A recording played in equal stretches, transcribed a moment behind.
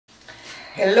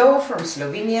Hello from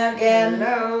Slovenia again.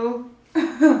 Hello.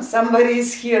 Somebody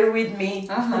is here with me.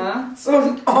 Uh-huh.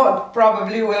 So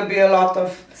probably will be a lot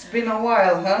of... It's been a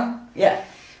while, huh? Yeah.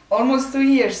 Almost 2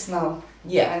 years now.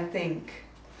 Yeah. I think.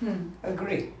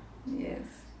 Agree. Yes.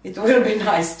 It will be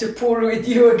nice to pour with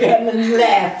you again and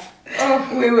laugh.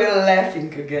 Oh, we will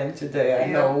laughing again today. I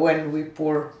know when we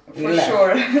pour, we For laugh.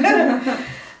 sure.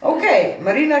 Okay,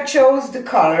 Marina chose the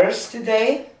colors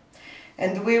today.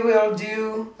 And we will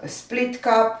do a split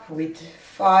cup with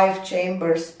 5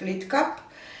 chamber split cup,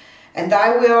 and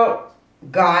I will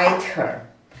guide her.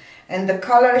 And the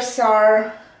colors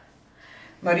are,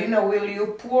 Marina, will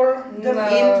you pour them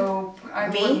in? No, I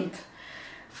wouldn't.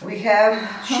 We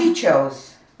have, she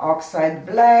chose Oxide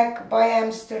Black by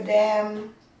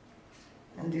Amsterdam,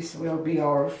 and this will be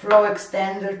our flow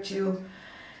extender too.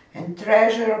 And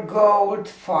Treasure Gold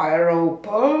Fire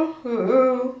Opal.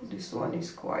 Ooh, this one is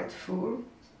quite full.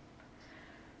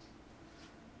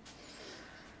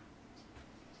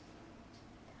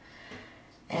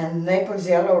 And Naples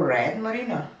Yellow Red,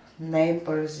 Marina.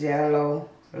 Naples Yellow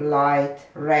Light,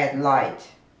 Red Light,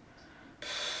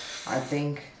 I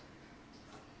think.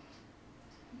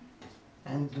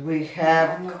 And we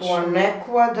have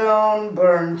Quanequadone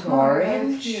Burnt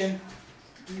Orange. Here.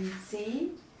 You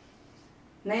see?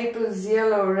 Naples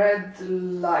Yellow Red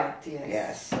Light, yes.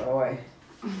 Yes, so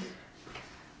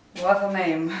What a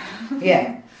name.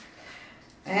 yeah.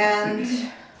 And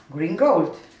Green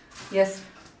Gold. Yes.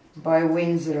 By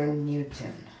Winsor &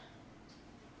 Newton.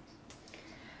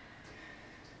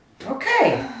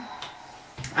 Okay.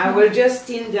 I will just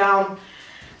thin down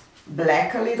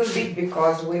black a little bit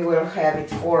because we will have it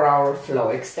for our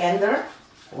flow extender.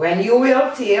 When you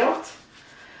will tilt,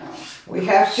 we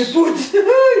have to put,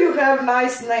 you have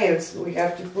nice nails, we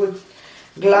have to put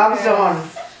gloves on.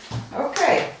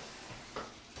 Okay,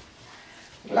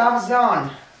 gloves on.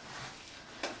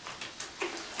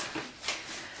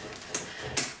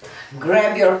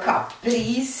 Grab your cup,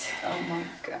 please. Oh my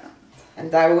God.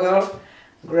 And I will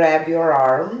grab your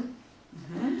arm.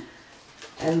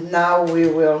 And now we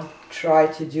will try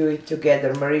to do it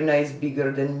together. Marina is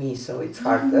bigger than me, so it's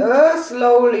hard.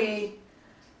 Slowly.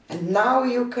 And now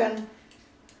you can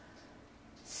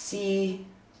see,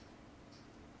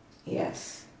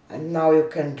 yes, and now you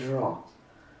can draw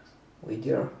with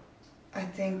your... I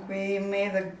think we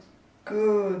made a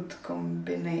good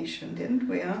combination, didn't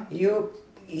we, huh?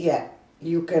 Yeah,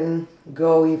 you can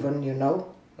go even, you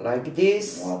know, like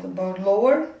this. What about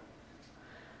lower?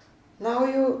 Now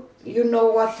you know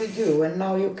what to do, and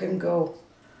now you can go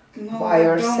No, by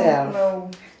yourself. I don't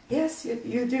know. Yes,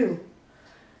 you do.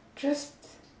 Just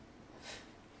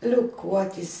look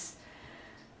what is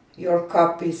your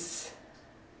cup is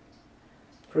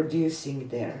producing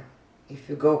there. If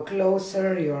you go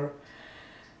closer, your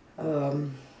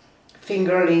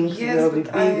fingerlings will be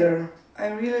bigger. I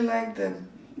really like the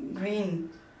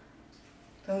green,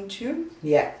 don't you?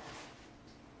 Yeah.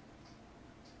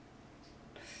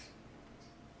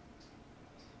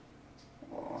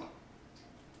 Oh.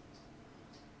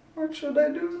 What should I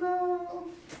do now?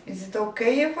 Is it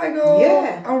okay if I go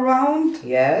around?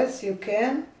 Yes, you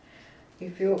can.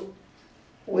 If you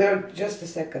will, just a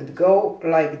second, go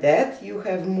like that, you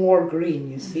have more green,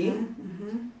 you see?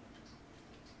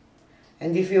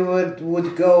 And if you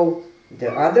would go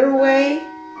the other way,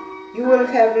 you will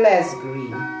have less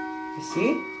green, you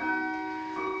see?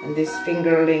 And these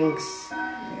fingerlings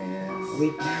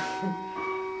with...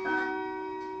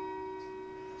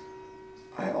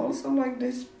 I also like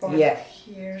this part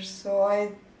here, so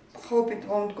I hope it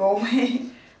won't go away.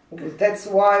 That's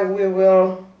why we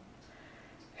will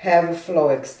have a flow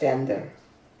extender.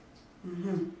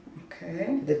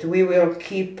 Okay. That we will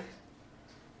keep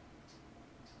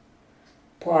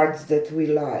parts that we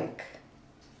like.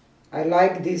 I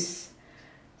like this,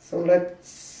 so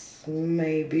let's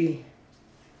maybe,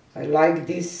 I like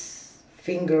these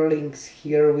fingerlings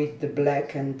here with the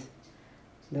black and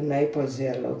the Naples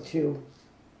yellow too.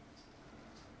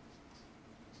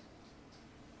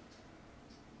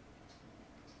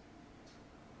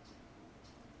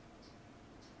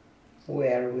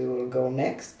 Where we will go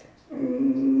next? I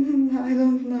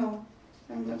don't know.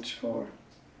 I'm not sure.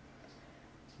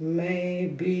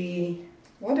 Maybe...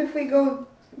 What if we go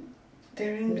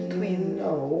there in between?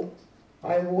 No,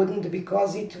 I wouldn't,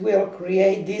 because it will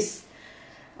create this...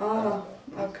 Ah,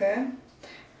 okay.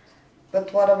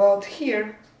 But what about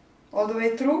here? All the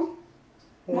way through?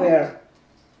 Where?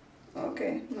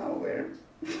 Okay, now where?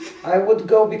 I would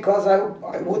go because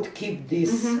I would keep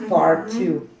this part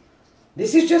too.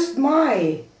 This is just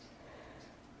my...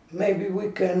 Maybe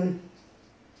we can...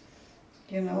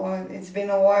 You know, it's been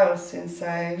a while since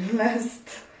I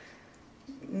last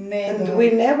made And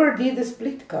we never did a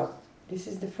split cup. This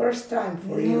is the first time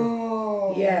for you.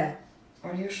 No. Yeah.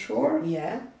 Are you sure?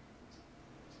 Yeah.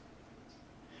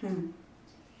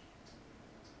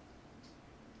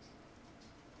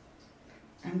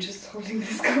 I'm just holding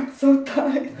this cup so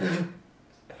tight.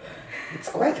 It's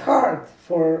quite hard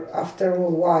for after a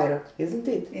while, isn't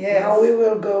it? Yes. Now we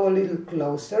will go a little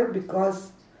closer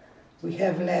because we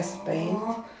have less paint.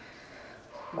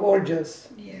 Gorgeous.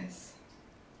 Yes.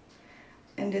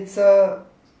 And it's a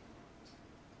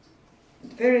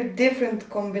very different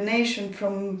combination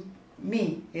from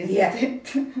me, isn't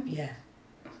it? Yeah.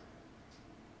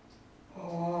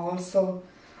 Oh, also.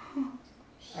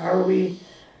 Are we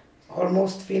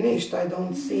almost finished? I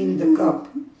don't see in the cup.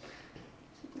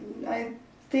 I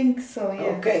think so,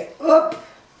 yes. Okay, up.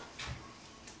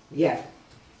 Yeah.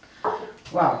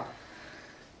 Wow.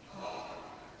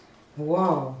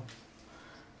 Wow.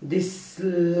 This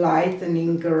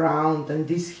lightening around and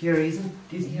this here is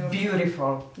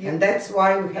beautiful. Yeah. And that's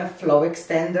why we have flow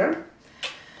extender.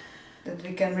 That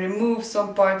we can remove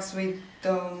some parts with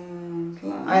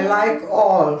I like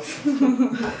all.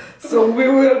 So we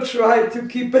will try to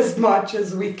keep as much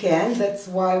as we can. That's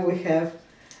why we have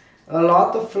a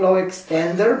lot of flow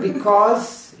extender,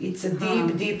 because it's a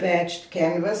deep etched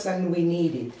canvas and we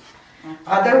need it. Okay.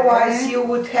 Otherwise you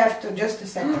would have to, just a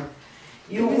second.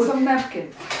 You Give me would some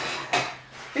napkin.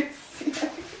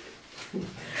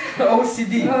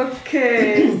 OCD.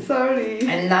 Okay, sorry.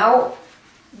 And now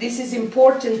this is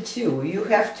important too. You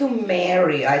have to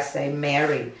marry, I say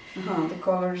marry, The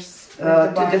colors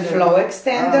to the flow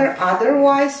extender.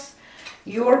 Otherwise,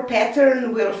 your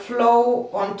pattern will flow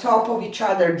on top of each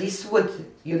other. This would,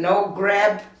 you know,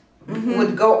 grab,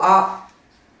 would go up.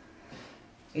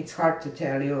 It's hard to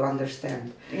tell, you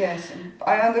understand. Yes,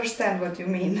 I understand what you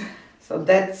mean. So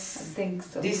that's, I think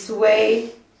so. this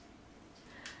way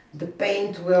the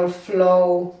paint will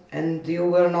flow and you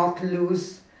will not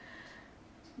lose.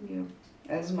 Yeah,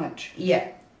 as much. Yeah,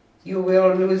 you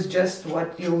will lose just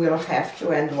what you will have to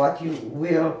and what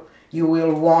you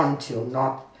will want to,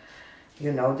 not,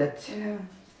 you know, that. Yeah.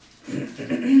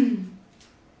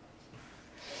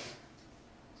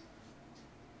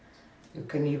 You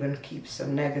can even keep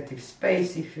some negative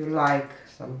space if you like.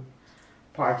 Some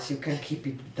parts you can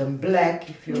keep them black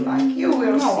if you like. You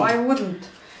will see. No, I wouldn't.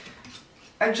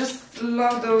 I just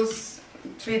love those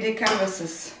 3D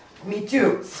canvases. Me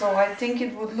too. So I think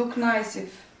it would look nice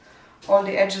if all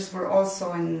the edges were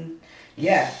also in...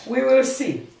 Yeah, we will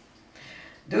see.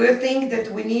 Do you think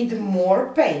that we need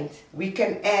more paint? We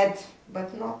can add,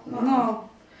 but not now. No,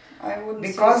 I wouldn't.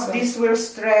 Because say so. this will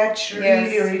stretch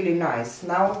really, Yes. really nice.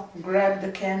 Now grab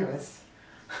the canvas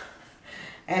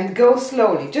and go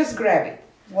slowly. Just grab it.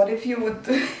 What if you would...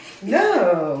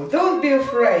 No, don't be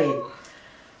afraid.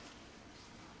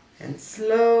 And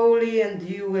slowly, and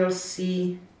you will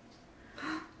see.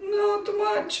 No, too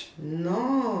much.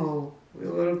 No, we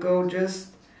will go just,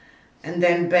 and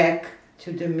then back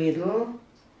to the middle,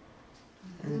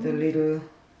 and the little,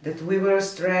 that we will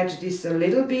stretch this a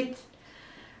little bit,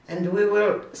 and we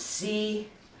will see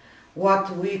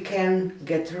what we can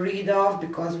get rid of,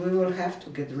 because we will have to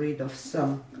get rid of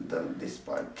some. This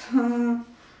part.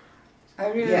 I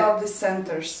really Yeah. love the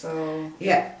center, so...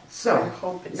 Yeah, so I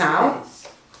hope it now, stays.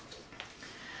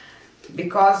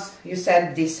 because you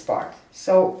said this part,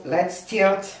 so let's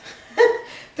tilt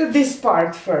to this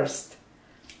part first.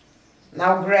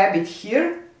 Now grab it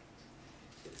here.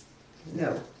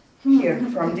 No, here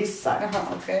from this side.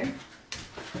 Okay.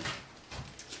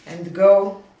 And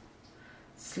go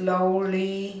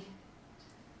slowly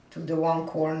to the one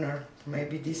corner,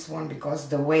 maybe this one, because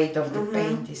the weight of the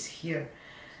paint is here.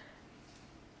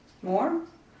 More?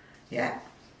 Yeah,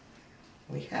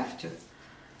 we have to.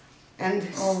 And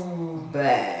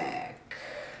back.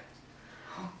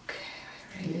 Okay,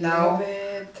 I really Now, love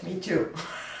it. me too.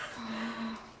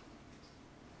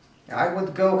 I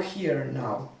would go here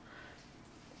now.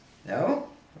 No?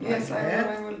 Yes, Like I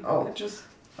that? will. Oh. I just...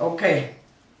 Okay.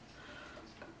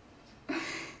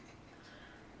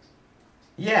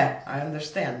 Yeah, I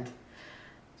understand.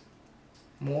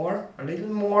 More, a little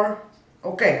more.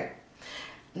 Okay.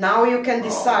 Now you can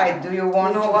decide. Do you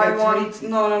want No, to I get want... rid-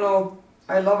 No.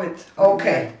 I love it.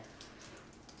 Okay.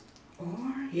 Or...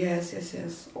 Yes.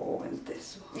 Oh, and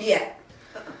this one. Yeah.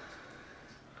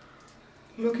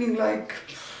 Looking like...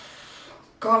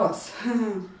 colors.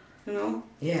 You know?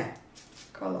 Yeah.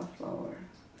 Cauliflower.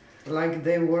 Like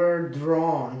they were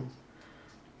drawn.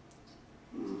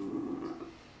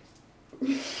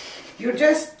 You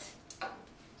just...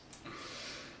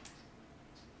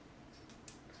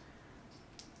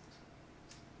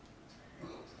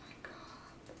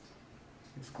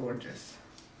 It's gorgeous.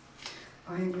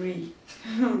 I agree.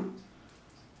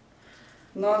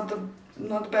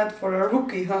 Not bad for a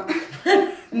rookie, huh?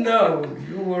 No,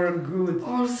 you were good.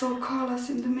 Also colors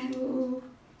in the middle.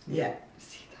 Yeah.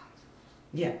 See that?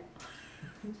 Yeah.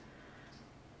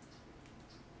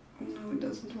 No, it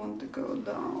doesn't want to go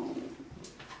down.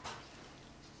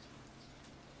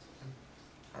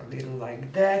 A little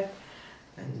like that,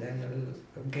 and then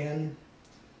again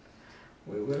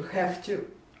we will have to.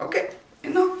 Okay,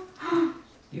 enough.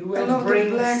 You I will love the bring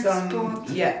black some, spot.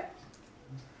 yeah,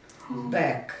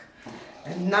 back,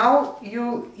 and now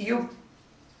you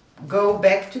go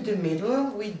back to the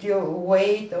middle with your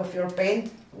weight of your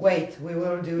paint. Wait, we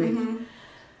will do it.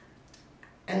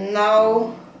 And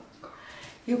now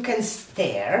you can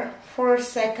stare for a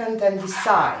second and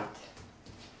decide.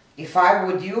 If I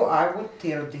would you, I would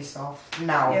tilt this off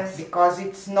now, Yes. because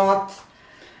it's not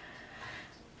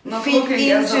fit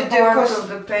looking as a into part the of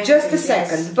the painting. just a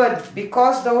second, but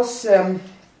because those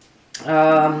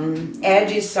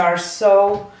edges are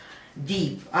so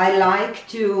deep, I like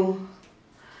to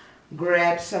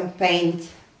grab some paint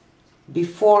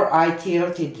before I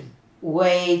tilt it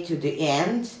way to the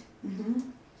end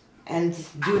and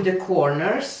do the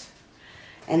corners,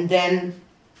 and then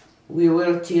we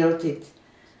will tilt it,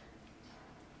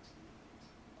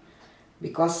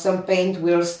 because some paint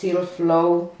will still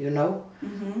flow, you know,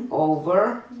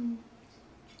 over.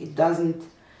 It doesn't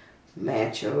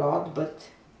match a lot, but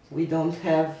we don't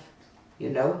have, you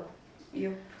know.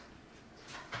 Yep.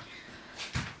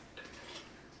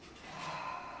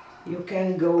 You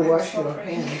can go I'm wash your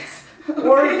suffering. hands.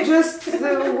 Or just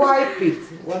wipe it.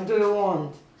 What do you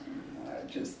want?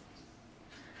 Just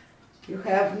You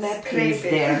have napkins scrape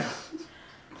it. there.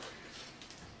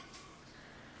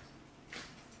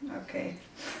 Okay.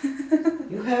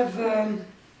 You have...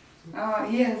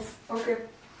 Yes. Okay.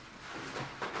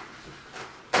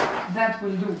 That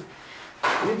will do.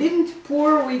 you didn't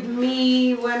pour with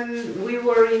me when we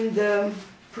were in the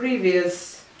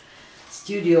previous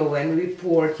studio when we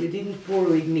poured. You didn't pour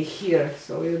with me here,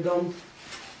 so you don't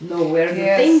know where the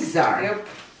things are. Yep.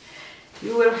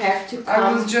 You will have to come.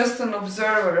 I was just an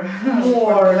observer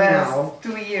More for the last now.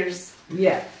 2 years.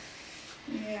 Yeah,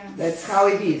 Yeah. that's how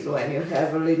it is when you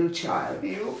have a little child.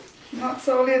 You not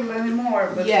so little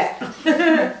anymore, but Yeah.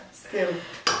 still.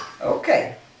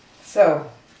 Okay, so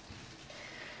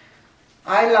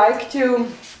I like to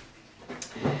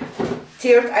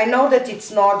tilt. I know that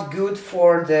it's not good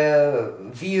for the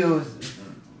views,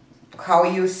 how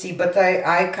you see, but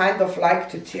I kind of like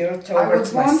to tilt I would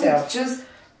towards want myself. it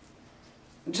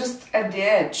just at the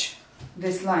edge,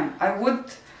 this line. I would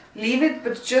leave it,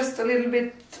 but just a little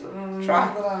bit. Try.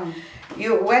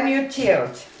 When you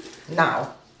tilt now,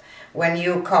 when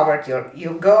you covered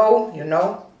you go, you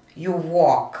know, you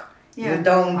walk. Yeah, You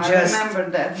don't I just. remember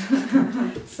that.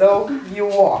 So you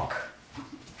walk.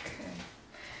 Okay.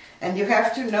 And you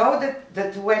have to know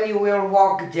that when you will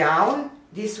walk down,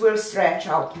 this will stretch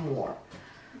out more.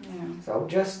 Yeah. So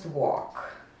just walk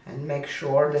and make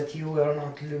sure that you will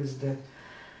not lose the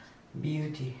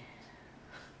beauty.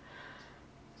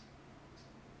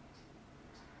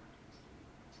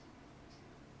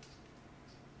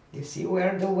 You see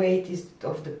where the weight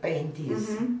of the paint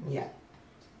is? Yeah.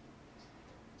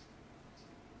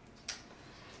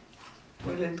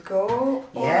 Will it go?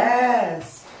 Or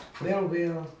Yes, will.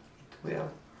 It will.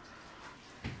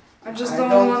 I just I don't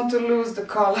don't- want to lose the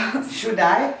colors. Should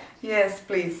I? Yes,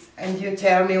 please. And you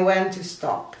tell me when to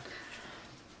stop.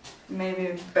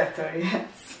 Maybe better,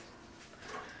 yes.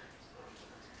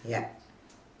 Yeah.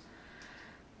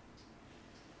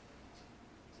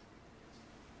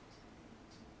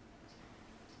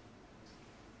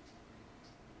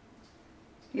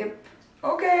 Yep.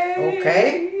 Okay.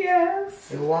 Okay. Yes.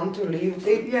 You want to leave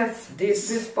Yes. this?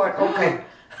 This part. Okay.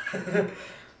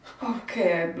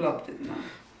 Okay, I blocked it now.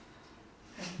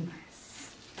 That's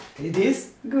nice. It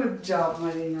is? Good job,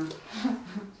 Marina.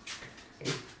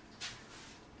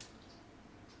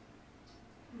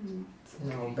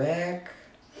 Now back.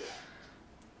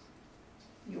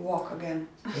 You walk again.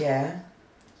 Yeah.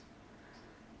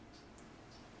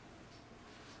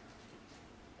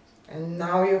 And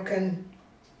now you can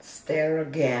stare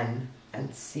again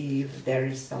and see if there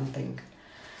is something.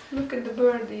 Look at the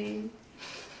birdie.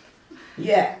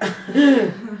 Yeah.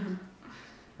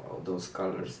 Oh, those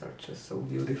colors are just so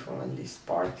beautiful, and this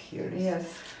part here is Yes.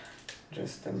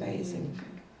 just amazing.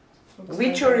 Looks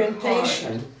Which like a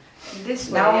orientation? heart. This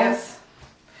way, Now- yes.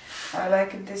 I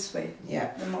like it this way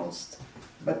Yeah, the most.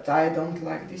 but I don't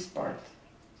like this part.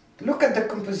 Look at the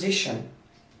composition.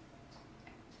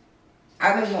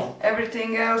 I don't know.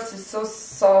 Everything else is so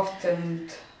soft and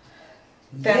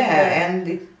tender. Yeah,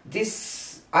 and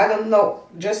this I don't know,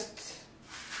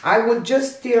 I would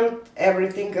just tilt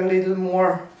everything a little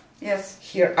more. Yes.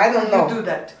 Here, I don't know. You do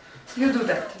that. You do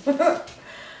that.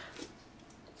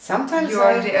 Sometimes you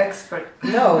are the expert.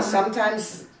 No,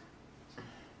 sometimes,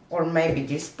 or maybe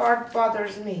this part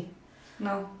bothers me.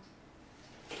 No.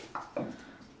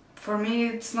 For me,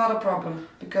 it's not a problem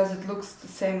because it looks the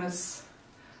same as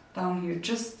down here,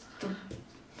 just the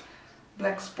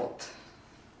black spot.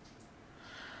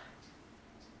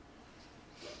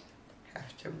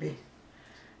 Have to be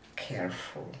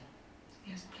careful.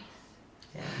 Yes,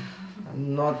 please. Yeah,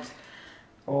 and not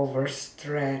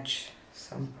overstretch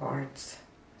some parts.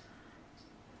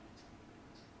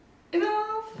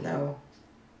 Enough. No.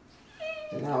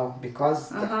 No,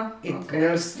 because it okay.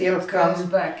 will still it come goes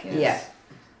back. Yes. Yeah.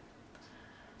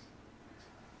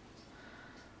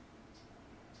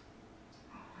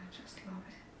 Oh, I just love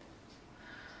it.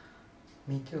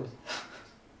 Me too.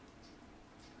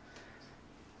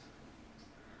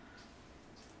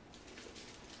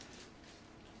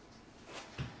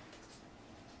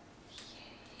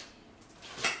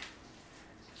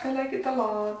 I like it a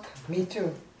lot. Me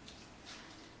too.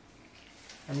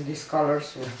 And these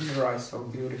colors will dry so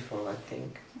beautiful, I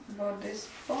think. About this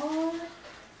part?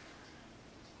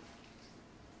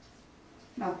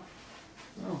 No.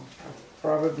 No,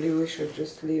 probably we should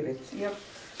just leave it. Yep.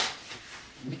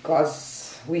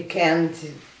 Because we can't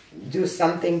do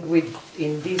something with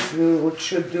in this, we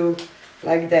should do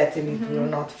like that, and it will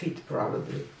not fit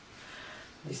probably.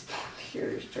 This part here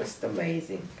is just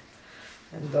amazing.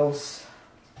 And those,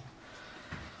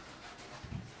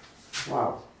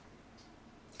 wow.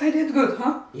 I did good,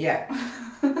 huh? Yeah.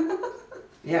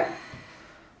 Yeah.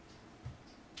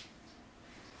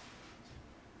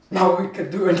 Now we can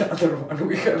do another one.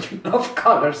 We have enough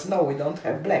colors. No, we don't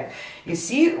have black. You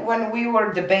see, when we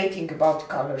were debating about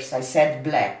colors, I said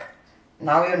black.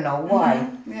 Now you know why.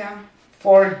 Yeah.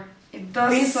 For it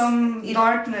does this, some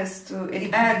darkness to it.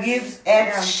 It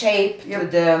adds shape to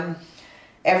the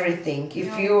everything.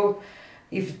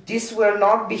 If this will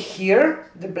not be here,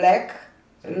 the black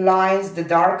lines, the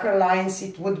darker lines,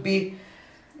 it would be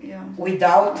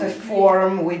without a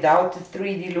form, without a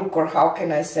 3D look, or how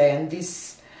can I say, and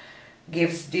this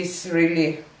gives this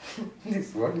really,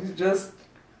 this one is just,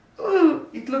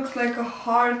 it looks like a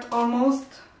heart almost,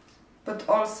 but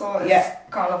also as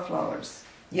cauliflowers.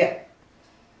 Yeah.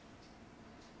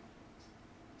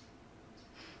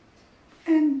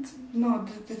 And no,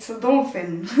 it's a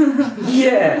dolphin.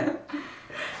 Yeah.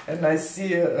 And I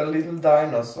see a little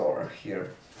dinosaur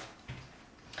here.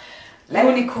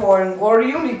 Unicorn. Or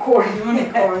unicorn.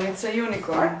 Unicorn. It's a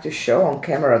unicorn. Hard to show on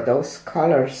camera those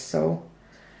colors, so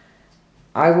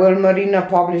I will, Marina,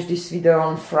 publish this video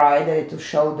on Friday to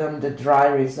show them the dry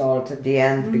result at the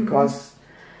end, because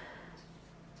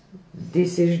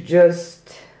this is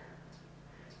just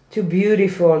too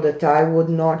beautiful that I would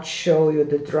not show you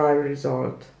the dry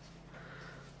result,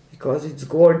 because it's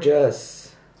gorgeous.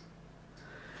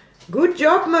 Good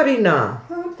job, Marina.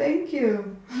 Oh, thank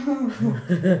you.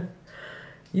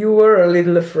 You were a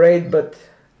little afraid, but...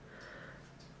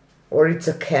 Or it's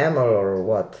a camel or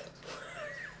what?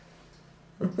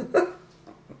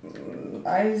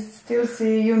 I still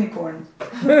see unicorn.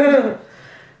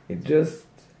 It's just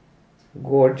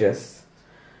gorgeous.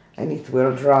 And it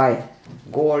will dry.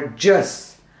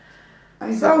 Gorgeous.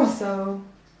 I hope so.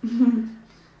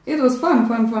 It was fun.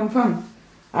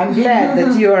 I'm glad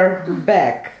that you're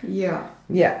back. Yeah.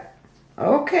 Yeah.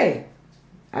 Okay.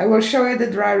 I will show you the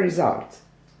dry result.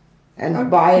 And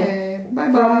bye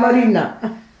from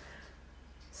Marina.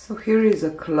 So here is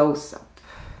a close-up.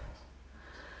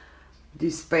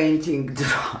 This painting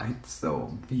dried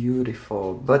so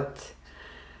beautiful, but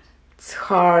it's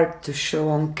hard to show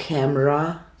on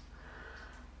camera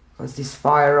because this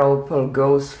fire opal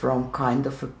goes from kind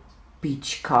of a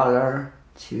peach color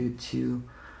to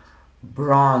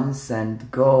bronze and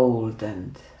gold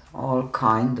and all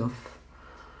kind of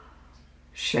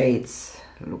shades.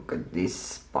 Look at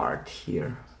this part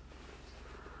here.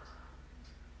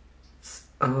 It's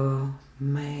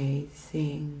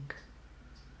amazing,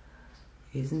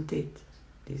 isn't it?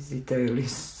 This detail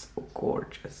is so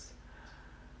gorgeous.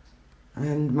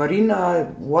 And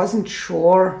Marina wasn't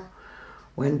sure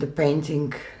when the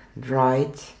painting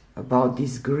dried about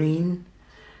this green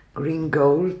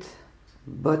gold,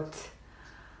 but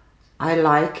I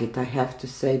like it, I have to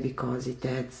say, because it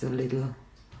adds a little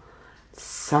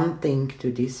something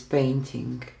to this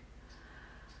painting,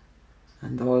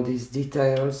 and all these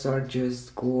details are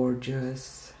just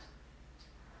gorgeous.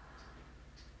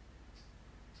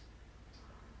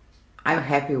 I'm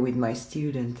happy with my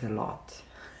student a lot.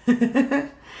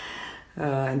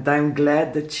 and I'm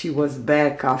glad that she was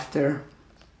back after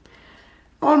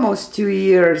almost 2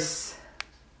 years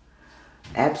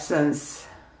absence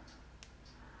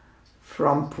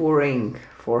from pouring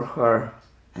for her,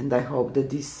 and I hope that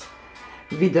this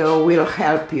video will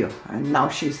help you. And now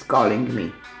she's calling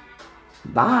me.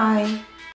 Bye.